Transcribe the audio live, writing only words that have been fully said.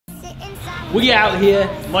We out here.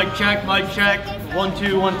 Mic check, mic check. 1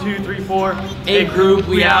 2 1 2 3 4. A group,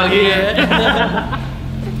 we out here.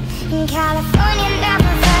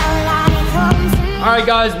 Alright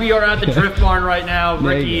guys, we are at the Drift Barn right now.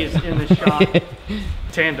 Ricky is in the shop.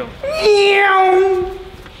 Tandem.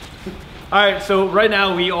 Alright, so right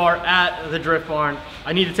now we are at the Drift Barn.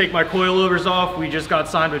 I need to take my coilovers off. We just got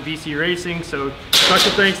signed with BC Racing, so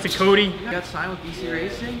special thanks to Cody. You got signed with BC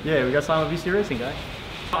Racing? Yeah, we got signed with BC Racing, guy.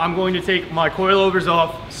 I'm going to take my coilovers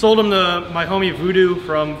off. Sold them to my homie Voodoo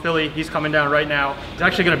from Philly. He's coming down right now. He's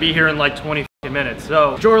actually gonna be here in like 20 minutes.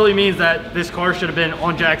 So majorly means that this car should have been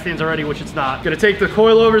on jack stands already, which it's not. Gonna take the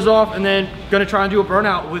coilovers off and then gonna try and do a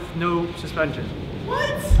burnout with no suspension. What?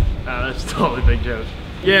 That's a totally big joke.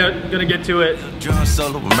 Yeah, gonna get to it. Drum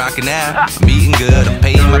solo, I'm rocking out. I'm eating good, I'm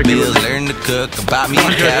paying my bills, learning to cook, about me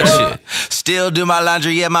a couch shit. Still do my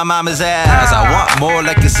laundry at my mama's ass. I want more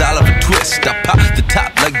like it's Oliver Twist. I pop the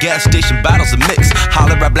top like gas station bottles of mix.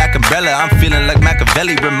 Holler at Black Umbrella, I'm feeling like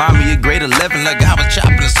Machiavelli. Remind me of grade 11 like I was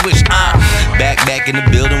chopping a switch. Back in the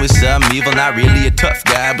building with some evil. Not really a tough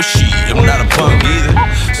guy, but shit, I'm not a punk either.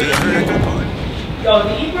 So you heard I go party. Yo,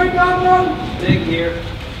 the e-brake on, bro? Big gear.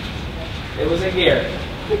 It was a gear.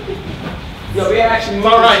 Yo, we actually moved.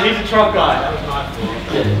 Alright, he's a truck guy. That was my fault.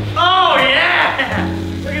 Oh yeah!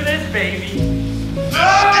 Look at this baby.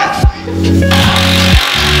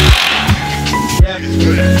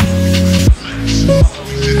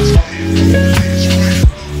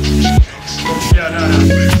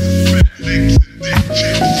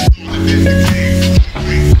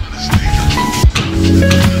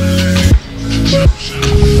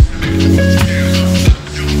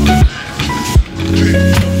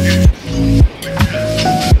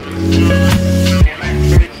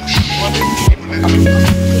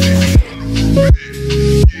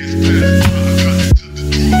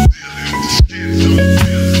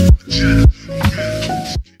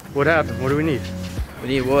 What happened? What do we need? We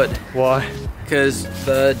need wood. Why? Because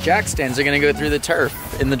the jack stands are gonna go through the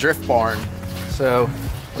turf in the Drift Barn. So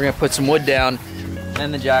we're gonna put some wood down,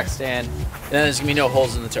 then the jack stand, and then there's gonna be no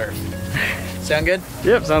holes in the turf. Sound good?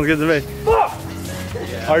 Yep, sounds good to me.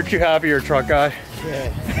 Yeah. Aren't you happy you're a truck guy?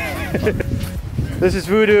 Yeah. This is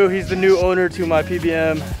Voodoo. He's the new owner to my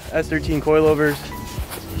PBM S13 coilovers.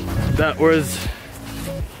 That was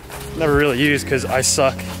never really used because I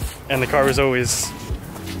suck and the car was always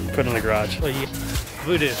put in the garage.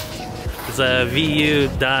 Voodoo. It's a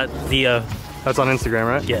VU.dio. That's on Instagram,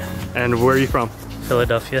 right? Yeah. And where are you from?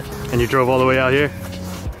 Philadelphia. And you drove all the way out here?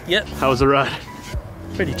 Yep. How was the ride?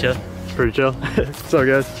 Pretty chill. Pretty chill. What's up,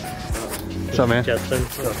 guys? What's up, man? Justin.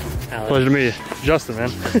 Alex. Pleasure to meet you. Justin,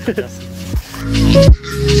 man. Justin.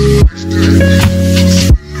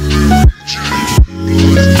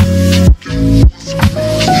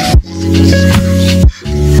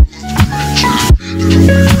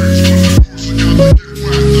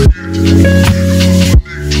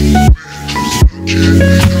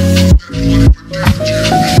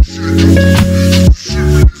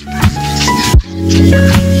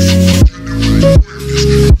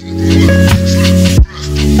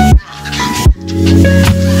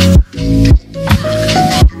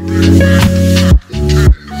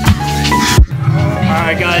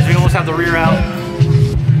 Alright guys, we almost have the rear out.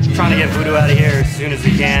 I'm trying to get Voodoo out of here as soon as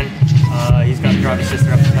we can. He's got to drive his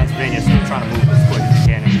sister up to Pennsylvania, so we're trying to move as quick as we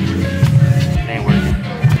can. It ain't working.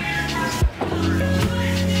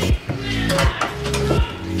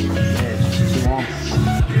 Yeah, it's just too long.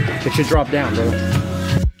 It should drop down, bro.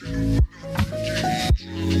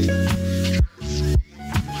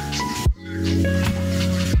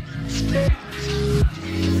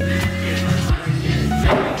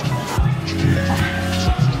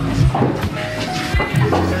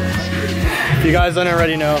 If you guys don't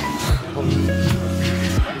already know,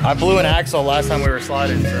 I blew an axle last time we were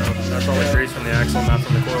sliding, so that's all the grease from the axle, not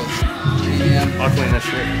from the coils. Yeah. I'll clean this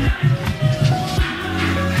shit.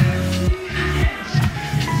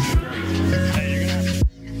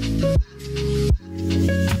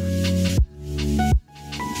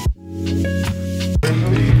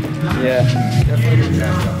 Yeah. Definitely good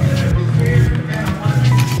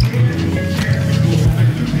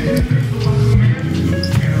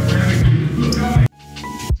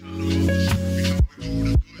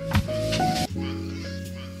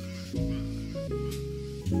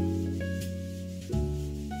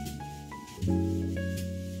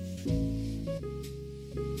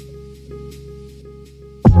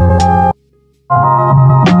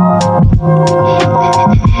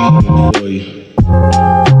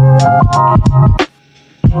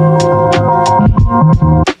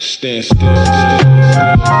Stand still.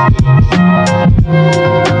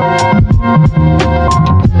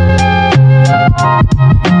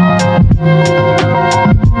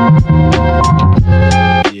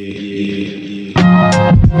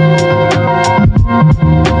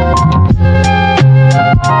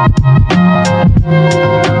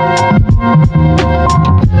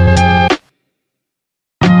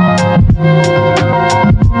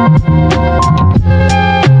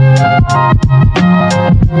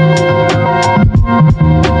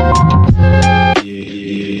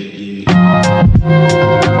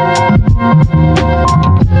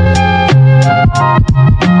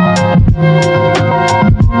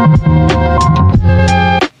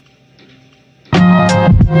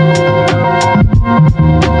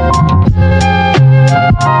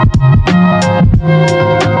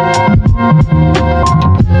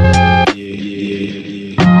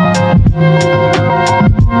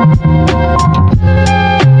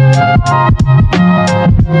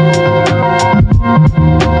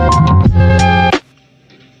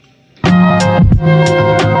 Alright,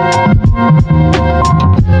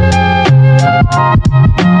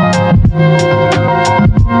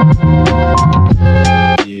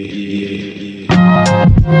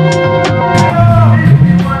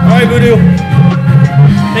 Voodoo.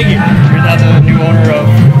 Thank you. You're now the new owner of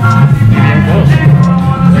BBM Coils.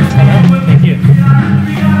 Thanks for coming out. Thank you.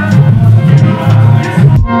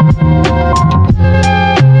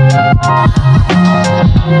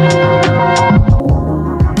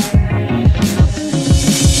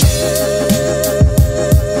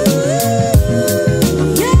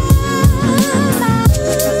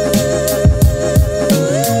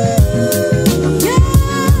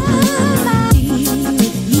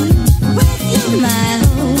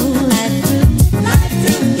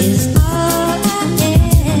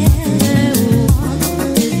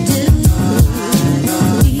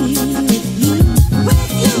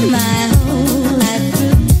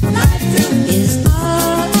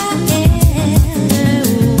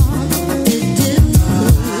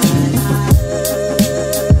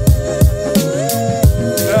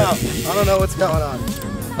 What's going on?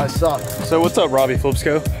 I suck. So what's up, Robbie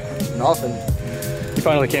Flipzco? Nothing. You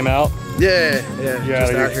finally came out? Yeah.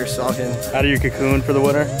 Just out here sucking. Out of your cocoon for the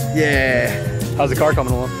winter? Yeah. How's the car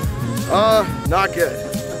coming along? Not good.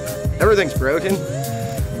 Everything's broken.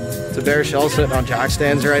 It's a bare shell sitting on jack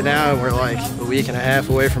stands right now, and we're like a week and a half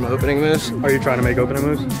away from opening moves. Are you trying to make opening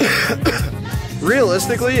moves?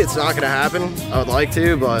 Realistically, it's not gonna happen. I would like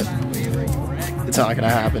to, but it's not gonna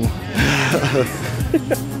happen.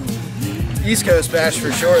 East Coast bash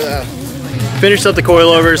for sure, though. Finished up the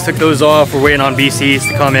coilovers, took those off. We're waiting on BCs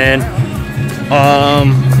to come in.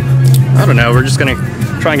 I don't know. We're just gonna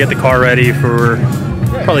try and get the car ready for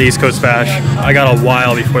probably East Coast bash. I got a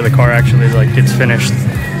while before the car actually like gets finished,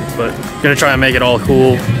 but gonna try and make it all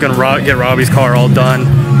cool. Gonna get Robbie's car all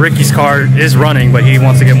done. Ricky's car is running, but he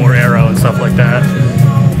wants to get more aero and stuff like that.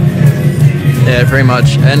 Yeah, pretty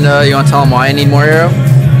much. And you want to tell him why I need more aero?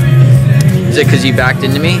 Is it because you backed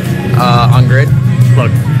into me on grid?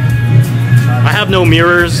 Look, I have no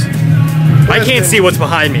mirrors. I can't see what's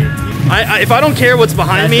behind me. If I don't care what's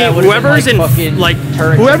behind me, whoever's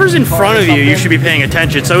in front of you, you should be paying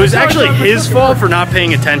attention. So it was actually his fault for not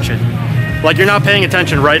paying attention. Like, you're not paying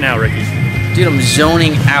attention right now, Ricky. Dude, I'm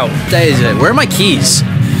zoning out. That is it. Where are my keys?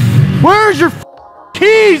 Where's your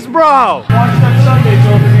keys, bro?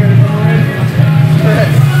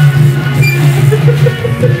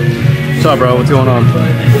 What's up, bro? What's going on?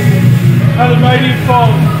 How the mighty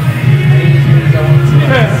phone.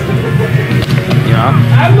 Yeah.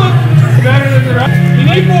 I look better than the rest. You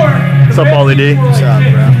need more. What's up, Paulie D? What's up,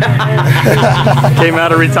 bro? Came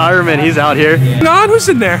out of retirement. He's out here. No, who's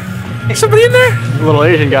in there? Somebody in there? Little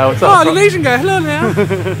Asian guy. What's up? Oh, the Asian guy. Hello, now.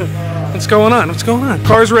 What's going on? What's going on?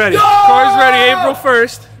 Car's ready. Car's ready. April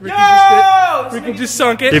 1st. Ricky just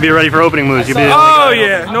sunk it. You'll be ready for opening moves. You'll be Oh,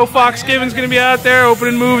 yeah. No Fox Given's going to be out there.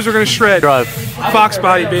 Opening moves. We're going to shred. drive. Fox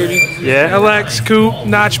body, baby. Yeah. LX, coupe,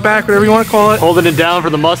 notchback, whatever you want to call it. Holding it down for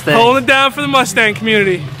the Mustang. Holding it down for the Mustang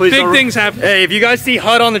community. Please Big don't- things happen. Hey, if you guys see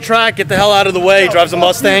HUD on the track, get the hell out of the way. He drives a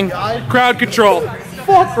Mustang. Crowd control.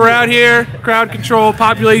 We're out here. Crowd control,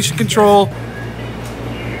 population control. We're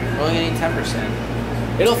only gonna need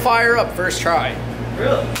 10%. It'll fire up first try.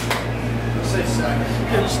 Really? Just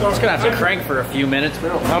gonna have to crank for a few minutes, but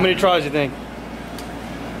it'll How many tries do you think?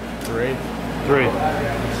 3. 3.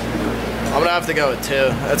 I'm gonna have to go with 2.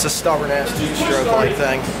 That's a stubborn ass 2-stroke like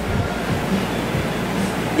thing.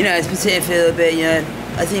 You know, it's been sitting for a little bit, you know.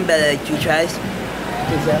 I think about like 2 tries.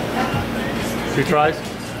 2 tries?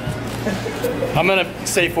 I'm gonna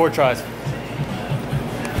say 4 tries.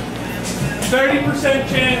 30%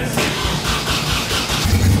 chance.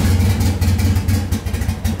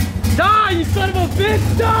 Die, you son of a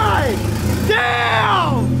bitch, die!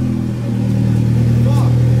 Down!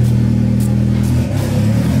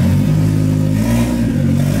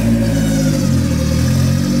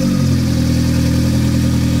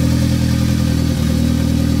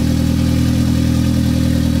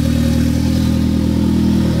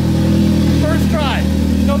 First try,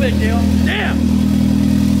 no big deal. Damn!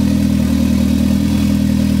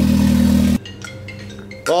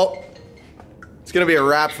 Well, it's gonna be a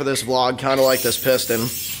wrap for this vlog, kind of like this piston.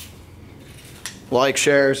 Like,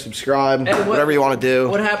 share, subscribe, Hey, whatever you want to do.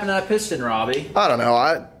 What happened to that piston, Robbie? I don't know.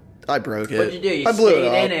 I broke it. What'd you do? You I blew it stayed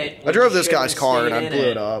up. in it. I drove You this guy's should've car and I stayed blew in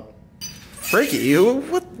it up. Ricky, you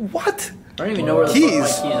what? I don't even know where the fuck my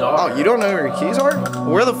keys are. Oh, you don't know where your keys are?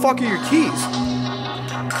 Where the fuck are your keys?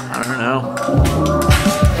 I don't know.